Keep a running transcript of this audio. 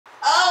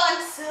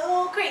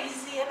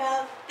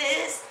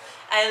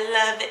I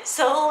love it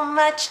so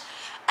much.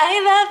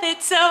 I love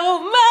it so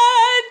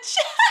much.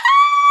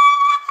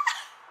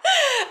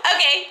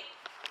 Okay.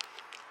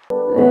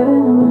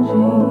 Living in my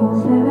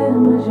dreams, living in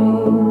my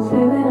dreams,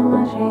 living in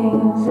my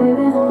dreams,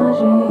 living in my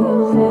dreams,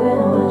 living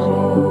in my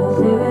dreams,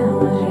 living in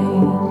my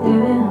dreams,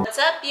 living in. What's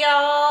up,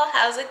 y'all?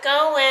 How's it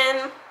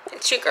going?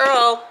 It's your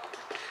girl.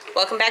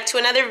 Welcome back to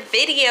another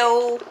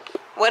video.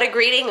 What a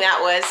greeting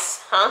that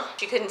was, huh?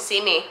 You couldn't see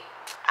me.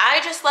 I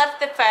just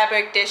left the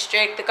fabric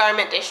district, the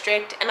garment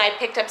district, and I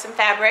picked up some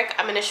fabric.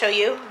 I'm gonna show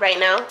you right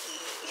now.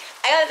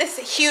 I got this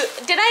huge,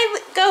 did I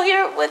go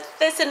here with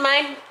this in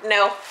mind?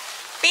 No.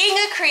 Being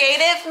a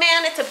creative,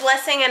 man, it's a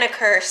blessing and a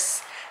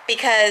curse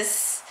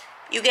because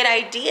you get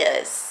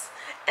ideas.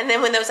 And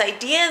then when those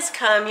ideas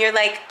come, you're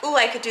like, ooh,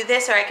 I could do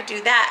this or I could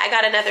do that. I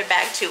got another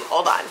bag too,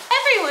 hold on.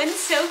 Everyone's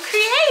so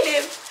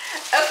creative.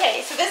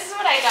 Okay, so this is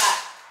what I got.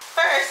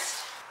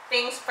 First,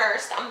 things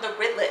first, I'm the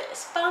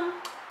riddlers. Bum,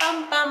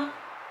 bum, bum.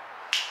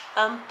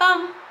 Bum,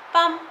 bum,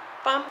 bum,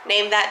 bum.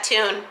 Name that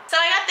tune. So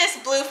I got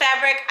this blue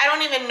fabric. I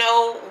don't even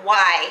know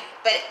why,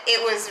 but it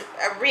was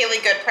a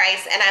really good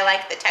price and I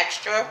like the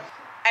texture.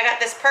 I got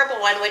this purple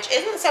one, which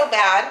isn't so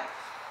bad.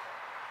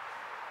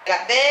 I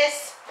got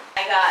this.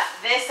 I got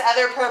this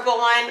other purple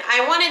one.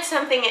 I wanted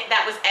something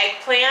that was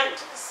eggplant,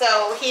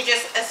 so he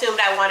just assumed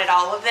I wanted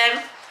all of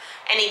them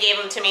and he gave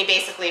them to me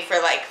basically for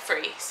like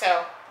free.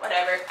 So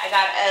whatever. I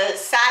got a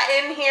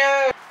satin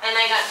here and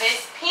I got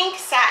this pink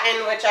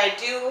satin, which I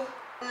do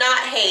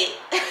not hate.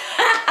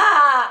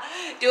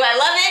 Do I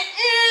love it?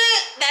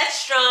 That's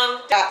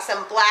strong. Got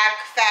some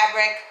black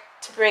fabric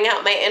to bring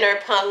out my inner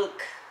punk.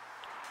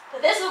 But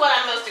this is what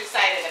I'm most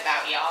excited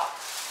about, y'all.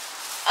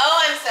 Oh,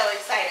 I'm so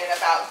excited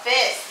about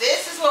this.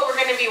 This is what we're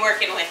gonna be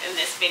working with in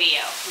this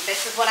video.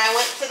 This is what I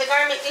went to the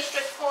garment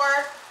district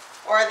for,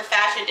 or the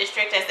fashion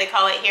district as they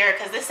call it here,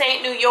 because this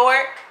ain't New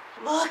York.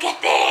 Look at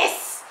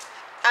this.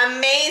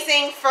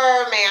 Amazing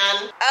fur,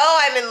 man.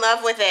 Oh, I'm in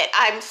love with it.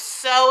 I'm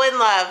so in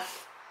love.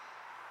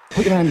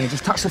 Put your hand there,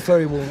 just touch the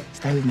furry wall.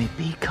 Stay with me,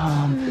 be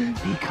calm,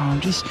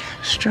 just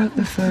stroke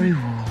the furry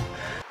wall.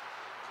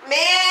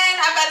 Man,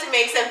 I'm about to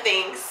make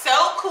something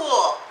so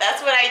cool.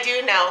 That's what I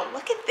do now.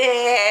 Look at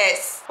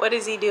this. What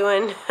is he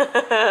doing?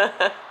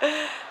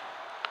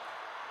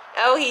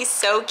 Oh, he's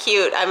so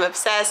cute. I'm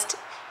obsessed.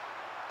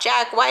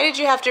 Jack, why did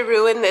you have to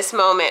ruin this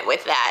moment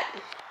with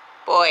that?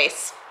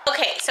 Boys.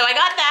 Okay, so I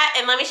got that,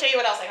 and let me show you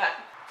what else I got.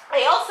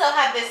 I also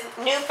have this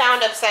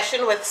newfound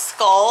obsession with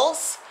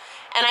skulls,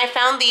 and I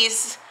found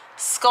these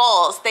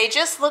skulls. They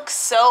just look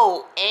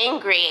so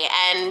angry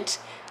and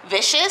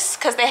vicious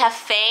because they have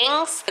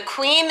fangs. The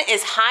queen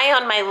is high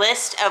on my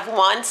list of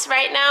wants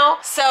right now,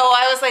 so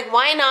I was like,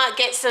 why not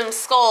get some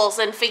skulls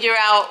and figure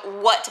out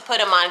what to put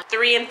them on.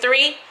 3 and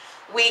 3,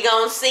 we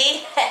gon'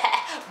 see.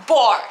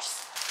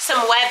 Bars.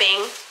 Some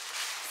webbing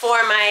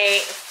for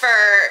my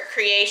fur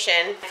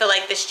creation. I feel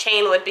like this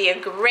chain would be a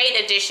great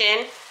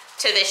addition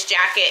to this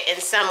jacket in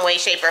some way,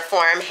 shape, or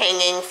form,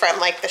 hanging from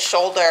like the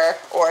shoulder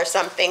or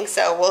something.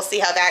 So we'll see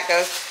how that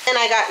goes. And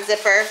I got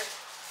zipper.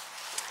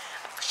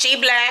 She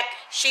black,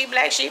 she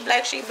black, she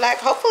black, she black.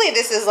 Hopefully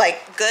this is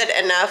like good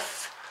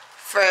enough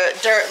for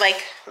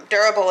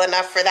durable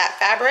enough for that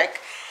fabric.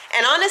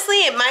 And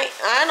honestly, it might,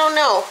 I don't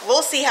know.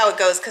 We'll see how it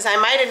goes because I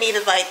might have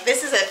needed like,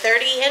 this is a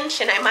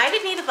 30-inch and I might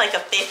have needed like a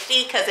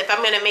 50 because if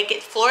I'm gonna make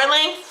it floor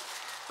length,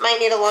 might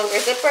need a longer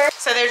zipper.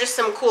 So they're just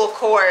some cool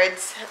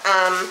cords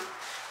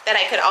that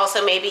I could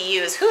also maybe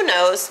use. Who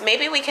knows?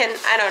 Maybe we can,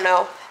 I don't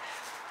know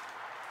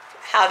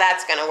how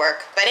that's gonna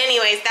work. But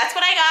anyways, that's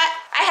what I got.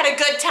 I had a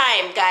good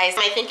time, guys.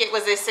 I think it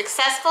was a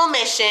successful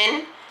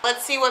mission.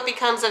 Let's see what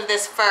becomes of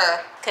this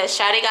fur, because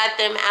Shawty got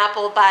them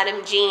apple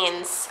bottom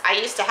jeans. I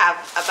used to have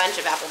a bunch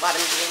of apple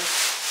bottom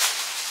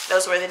jeans.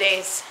 Those were the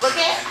days. Look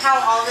at how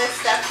all this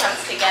stuff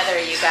comes together,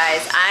 you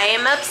guys. I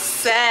am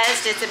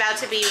obsessed. It's about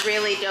to be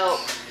really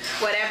dope,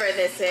 whatever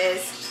this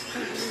is.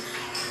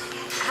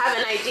 Have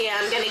an idea.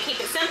 I'm gonna keep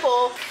it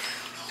simple.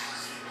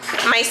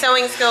 My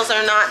sewing skills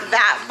are not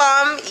that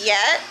bum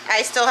yet.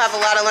 I still have a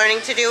lot of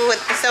learning to do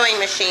with the sewing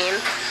machine.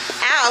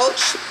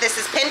 Ouch, this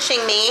is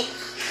pinching me.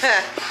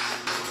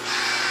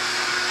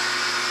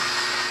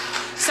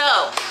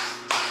 So,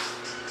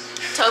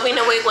 Toby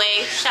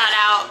Nwigwe, shout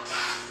out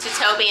to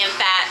Toby and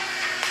Fat,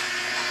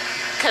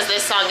 because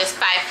this song is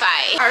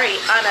 5-5.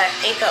 Ariana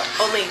ain't the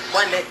only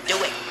one to do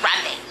it.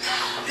 Running.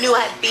 Knew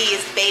I'd be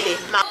his baby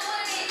mom.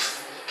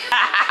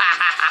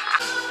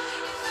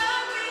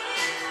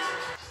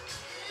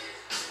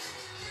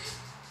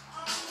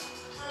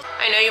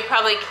 I know you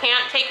probably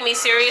can't take me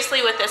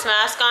seriously with this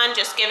mask on.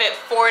 Just give it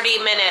 40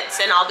 minutes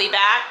and I'll be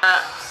back.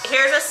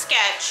 Here's a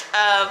sketch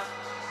of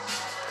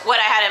what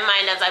I had in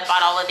mind as I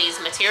bought all of these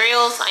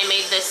materials. I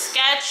made this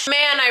sketch.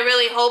 Man, I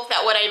really hope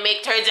that what I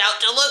make turns out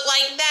to look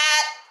like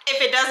that.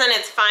 If it doesn't,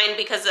 it's fine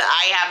because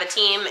I have a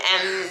team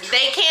and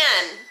they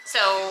can.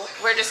 So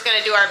we're just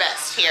gonna do our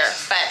best here.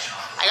 But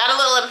I got a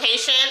little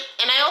impatient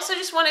and I also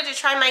just wanted to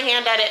try my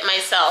hand at it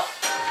myself.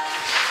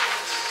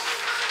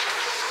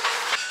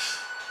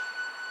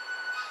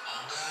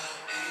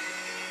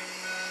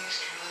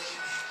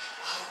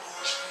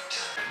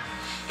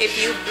 If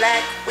you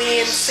black, we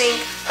in sync.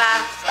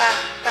 Ba, ba,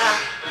 ba.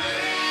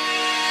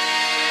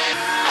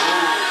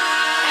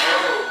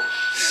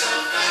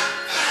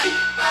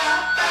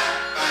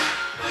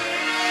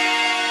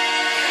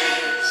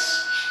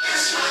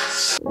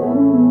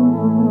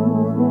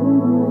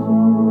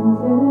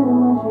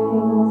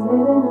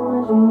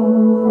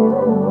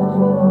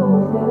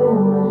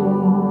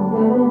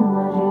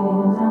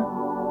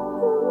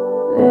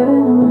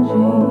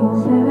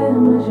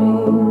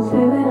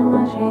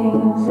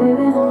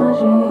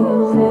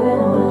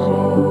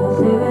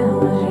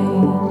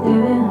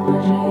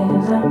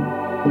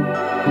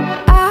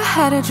 I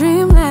had a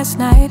dream last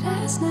night.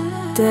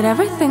 Did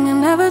everything I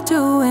never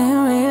do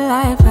in real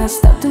life. I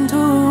stepped into a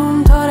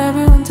room, told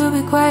everyone to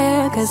be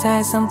quiet, cause I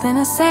had something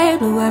to say.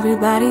 Blew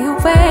everybody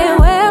away,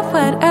 wear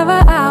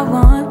whatever I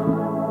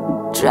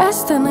want.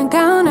 Dressed in a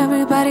gown,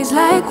 everybody's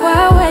like,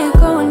 why you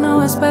going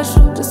nowhere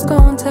special? Just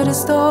going to the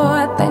store.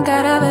 I think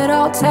I'd have it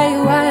all, tell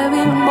you I have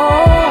even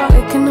more.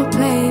 Picking a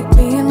plate,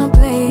 being a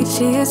plate,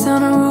 she is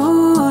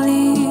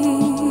unruly.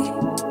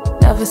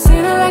 Never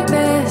seen her like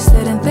this,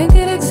 didn't think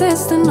it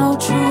existed, no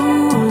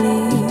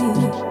truly.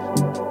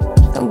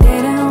 Don't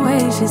get in her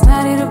way, she's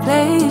not here to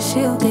play,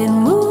 she'll get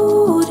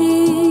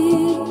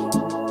moody.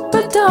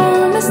 But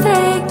don't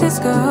mistake this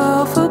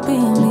girl for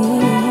being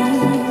me,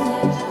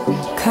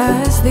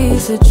 cause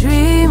these are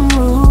dream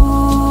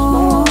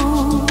rules.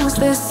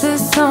 This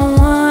is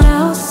someone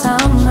else,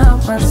 I'm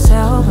not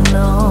myself,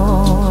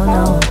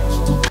 no.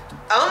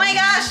 Oh my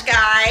gosh,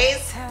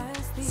 guys.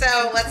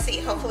 So let's see,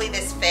 hopefully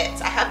this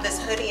fits. I have this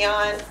hoodie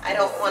on. I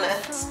don't want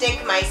to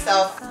stick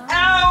myself.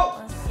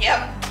 Ow!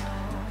 Yep.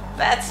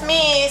 That's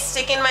me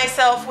sticking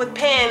myself with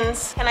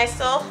pins. Can I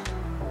still?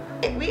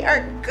 We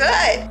are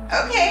good.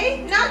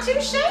 Okay, not too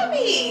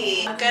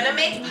shabby. I'm gonna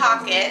make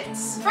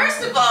pockets.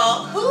 First of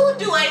all, who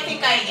do I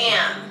think I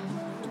am?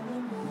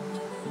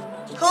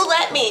 Who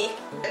let me?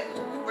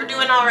 We're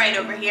doing all right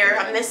over here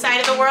on this side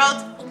of the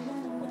world.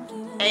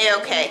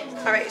 A-okay.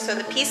 All right, so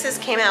the pieces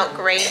came out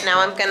great. Now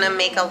I'm gonna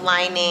make a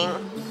lining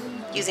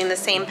using the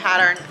same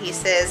pattern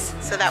pieces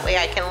so that way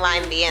I can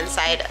line the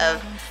inside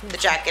of the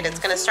jacket. It's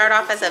gonna start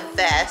off as a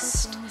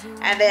vest,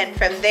 and then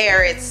from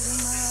there it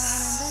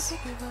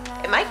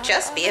might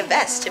just be a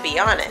vest, to be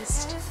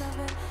honest.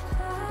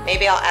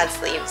 Maybe I'll add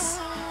sleeves.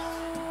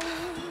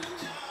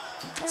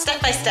 Step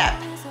by step.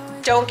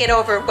 Don't get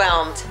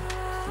overwhelmed.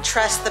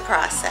 Trust the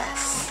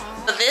process.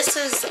 So this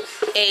is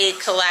a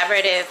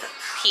collaborative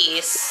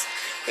piece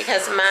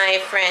because my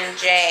friend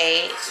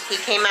Jay, he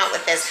came out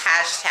with this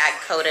hashtag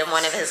code in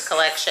one of his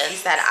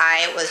collections that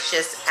I was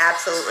just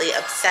absolutely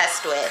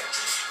obsessed with.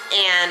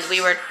 And we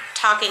were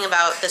talking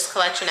about this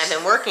collection I've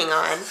been working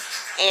on,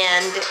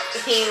 and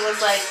he was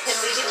like, can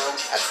we do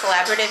a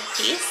collaborative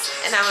piece?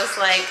 And I was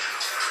like,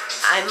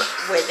 I'm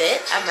with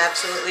it. I'm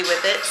absolutely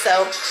with it.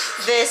 So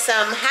this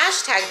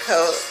hashtag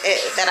code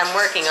that I'm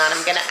working on,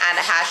 I'm gonna add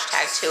a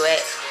hashtag to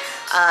it,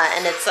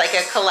 and it's like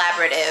a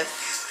collaborative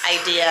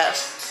idea.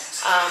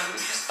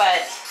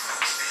 But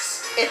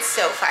it's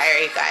so fire,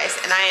 you guys,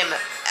 and I am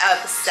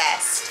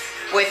obsessed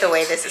with the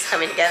way this is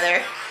coming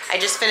together. I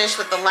just finished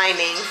with the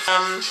lining.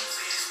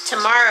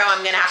 Tomorrow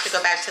I'm gonna have to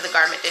go back to the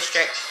garment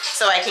district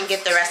so I can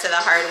get the rest of the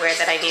hardware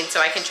that I need so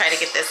I can try to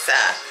get this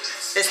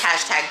this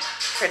hashtag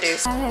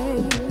produced.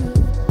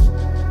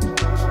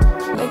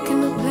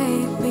 Making a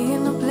plate,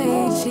 being a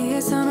plate, she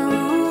is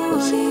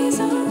unruly.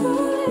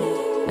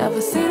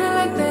 Never seen her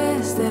like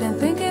this, didn't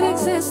think it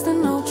existed,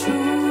 no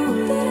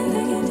truly.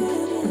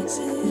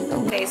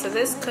 Okay, so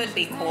this could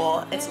be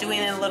cool. It's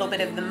doing a little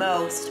bit of the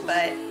most,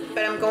 but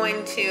I'm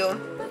going to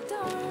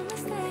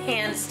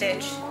hand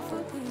stitch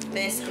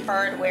this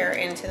hardware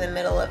into the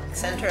middle of the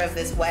center of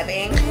this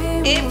webbing.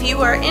 If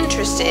you are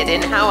interested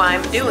in how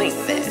I'm doing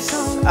this,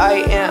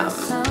 I am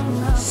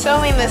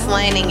sewing this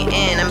lining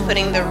in. I'm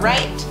putting the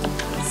right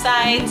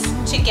sides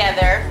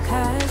together,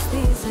 and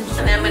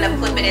then I'm gonna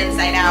flip it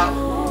inside out,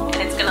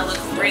 and it's gonna look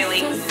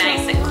really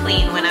nice and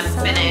clean when I'm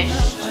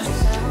finished.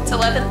 It's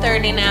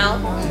 11:30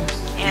 now,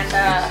 and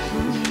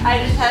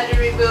I just had to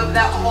remove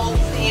that whole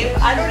sleeve.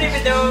 I don't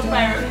even know if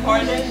I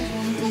recorded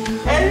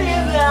any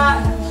of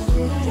that.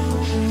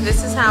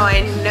 This is how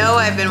I know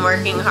I've been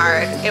working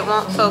hard. It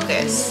won't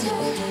focus.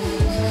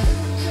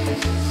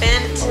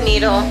 Bent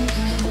needle,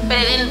 but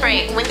it didn't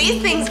break. When these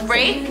things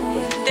break,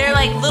 they're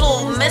like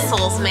little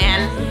missiles,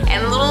 man,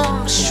 and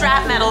little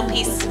shrapnel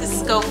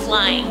pieces go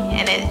flying,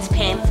 and it's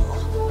painful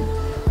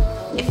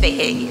if they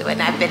hit you,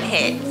 and I've been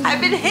hit.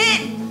 I've been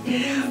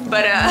hit,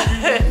 but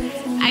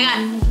I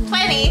got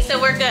plenty, so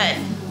we're good.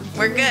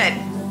 We're good.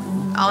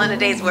 All in a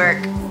day's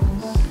work.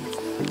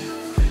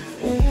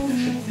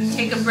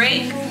 Take a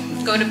break,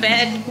 go to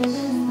bed,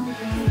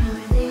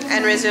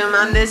 and resume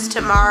on this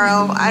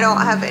tomorrow. I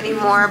don't have any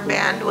more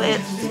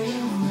bandwidth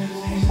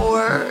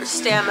or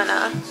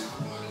stamina.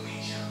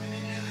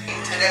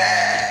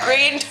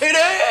 Green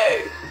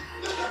today!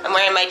 I'm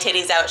wearing my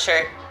titties out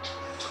shirt.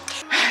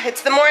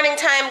 It's the morning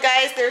time,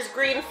 guys. There's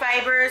green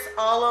fibers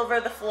all over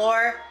the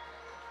floor.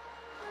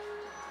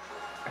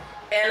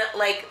 And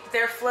like,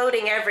 they're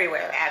floating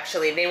everywhere,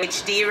 actually. They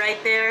HD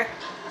right there.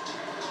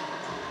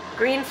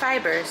 Green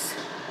fibers.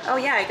 Oh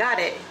yeah, I got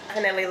it.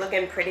 Definitely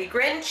looking pretty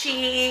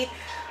grinchy.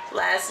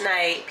 Last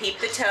night, peep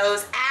the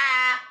toes.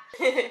 Ah!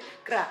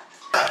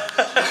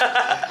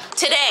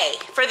 Today,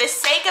 for the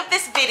sake of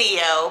this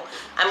video,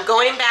 I'm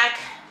going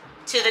back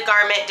to the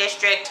garment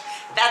district.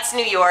 That's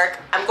New York.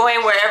 I'm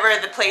going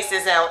wherever the place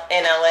is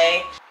in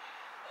LA.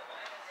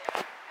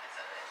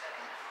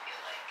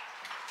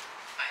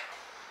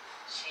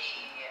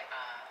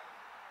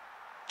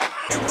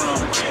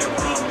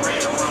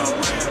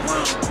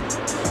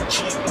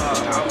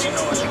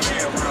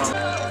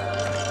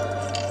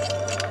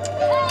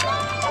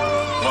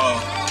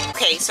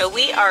 Okay, so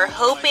we are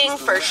hoping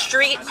for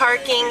street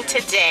parking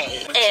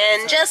today.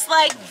 And just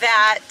like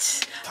that,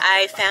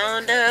 I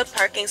found a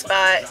parking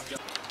spot.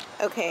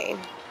 Okay,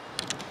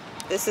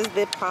 this is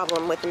the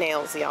problem with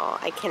nails, y'all.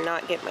 I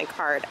cannot get my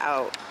card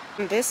out.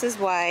 This is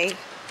why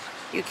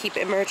you keep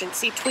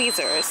emergency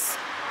tweezers.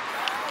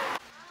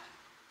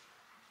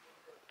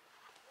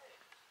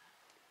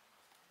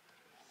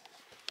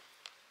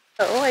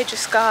 So I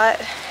just got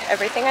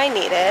everything I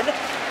needed.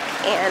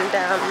 And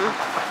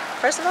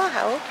first of all,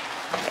 how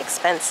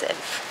expensive.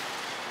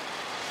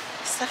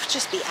 Stuff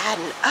just be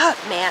adding up,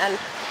 man.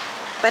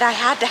 But I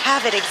had to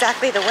have it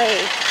exactly the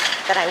way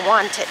that I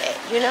wanted it,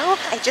 you know?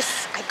 I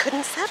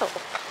couldn't settle.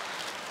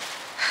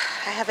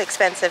 I have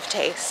expensive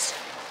taste.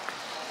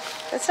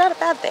 It's not a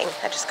bad thing.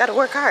 I just gotta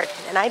work hard,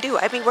 and I do.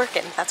 I be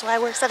working. That's why I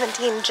work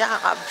 17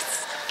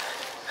 jobs.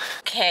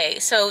 Okay,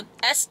 so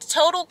that's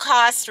total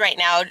cost right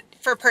now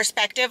for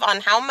perspective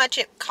on how much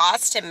it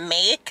costs to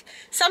make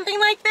something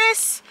like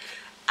this.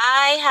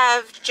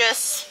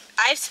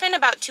 I've spent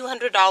about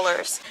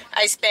 $200.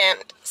 I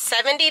spent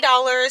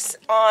 $70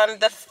 on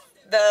the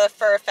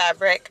fur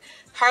fabric.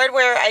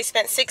 Hardware, I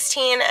spent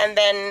 $16 and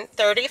then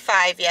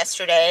 $35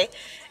 yesterday.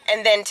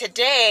 And then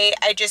today,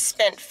 I just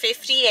spent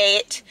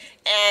 $58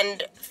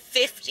 and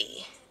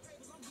 $50.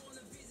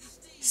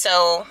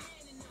 So,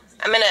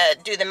 I'm gonna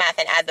do the math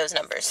and add those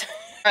numbers.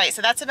 All right,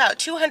 so that's about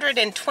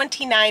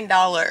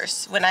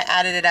 $229 when I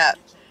added it up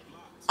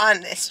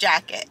on this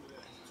jacket.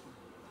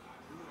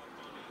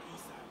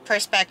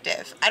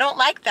 Perspective. I don't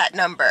like that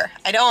number.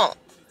 I don't.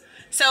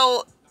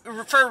 So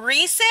for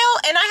resale,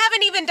 and I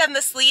haven't even done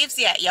the sleeves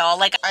yet, y'all.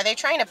 Like, are they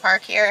trying to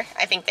park here?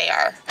 I think they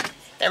are.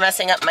 They're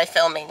messing up my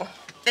filming.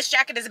 This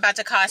jacket is about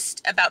to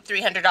cost about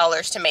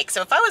 $300 to make.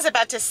 So if I was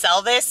about to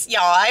sell this,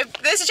 y'all,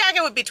 this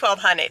jacket would be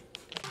 $1,200.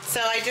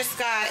 So I just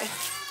got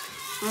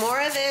more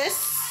of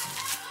this.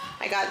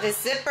 I got this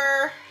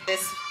zipper,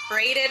 this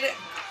braided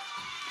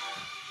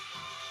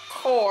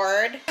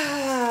cord.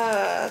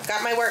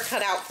 Got my work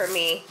cut out for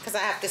me because I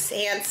have to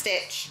hand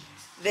stitch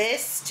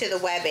this to the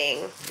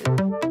webbing.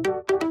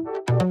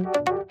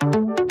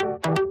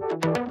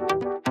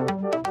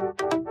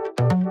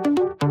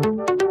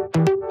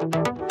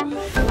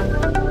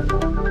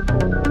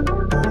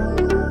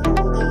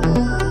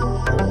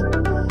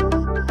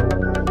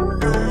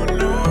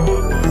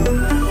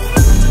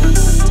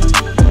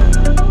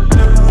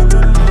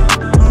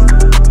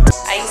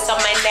 I used on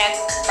my neck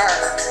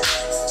fur.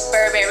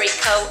 Burberry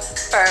coat,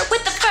 fur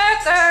with the fur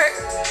skirt,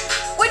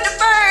 with the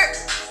fur,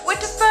 with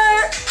the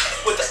fur,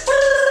 with the fur.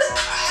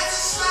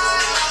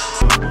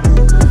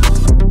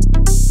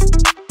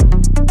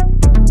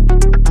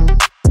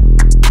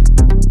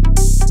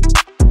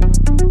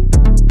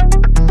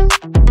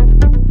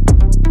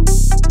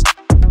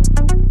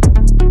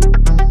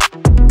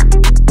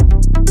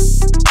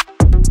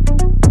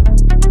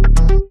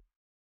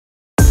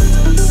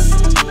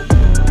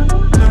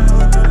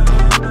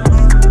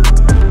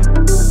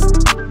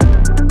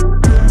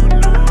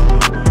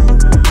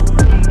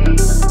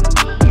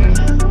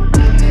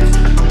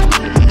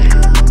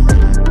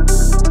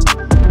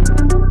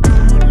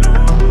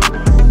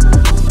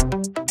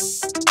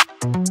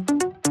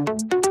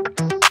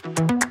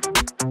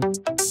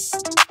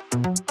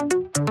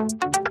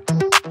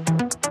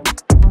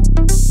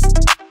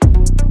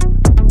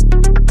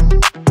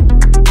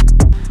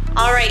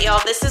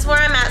 This is where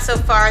I'm at so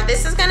far.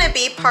 This is gonna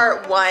be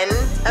part 1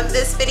 of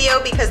this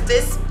video because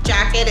this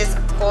jacket is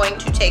going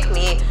to take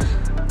me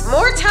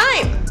more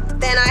time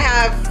than I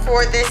have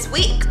for this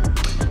week.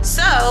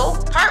 So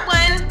part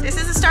 1, this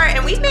is a start,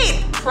 and we've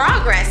made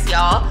progress,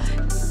 y'all.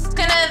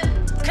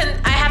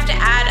 I have to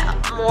add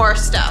more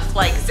stuff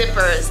like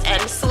zippers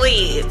and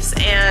sleeves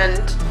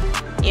and,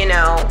 you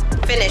know,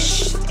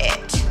 finish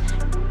it.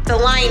 The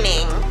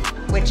lining,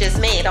 which is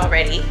made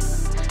already,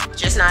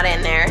 just not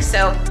in there.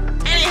 So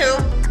anywho,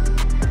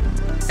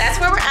 that's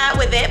where we're at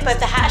with it, but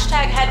the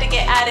hashtag had to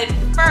get added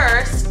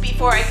first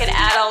before I could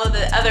add all of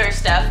the other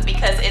stuff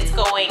because it's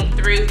going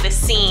through the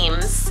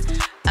seams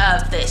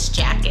of this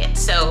jacket.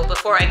 So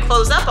before I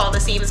close up all the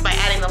seams by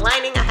adding the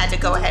lining, I had to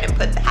go ahead and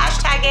put the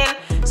hashtag in.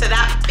 So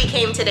that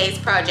became today's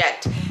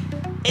project.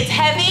 It's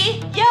heavy.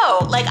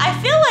 Yo, like I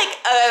feel like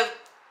a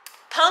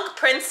punk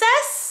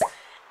princess,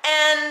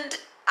 and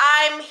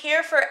I'm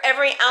here for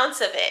every ounce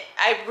of it.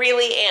 I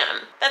really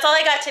am. That's all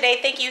I got today.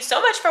 Thank you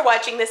so much for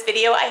watching this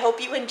video. I hope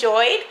you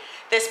enjoyed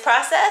this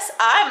process.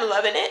 I'm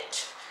loving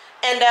it.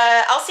 And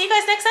I'll see you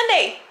guys next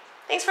Sunday.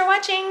 Thanks for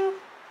watching.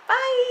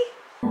 Bye.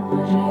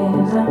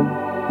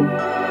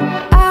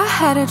 I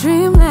had a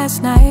dream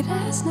last night.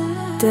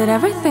 Did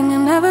everything I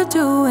never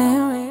do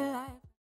in real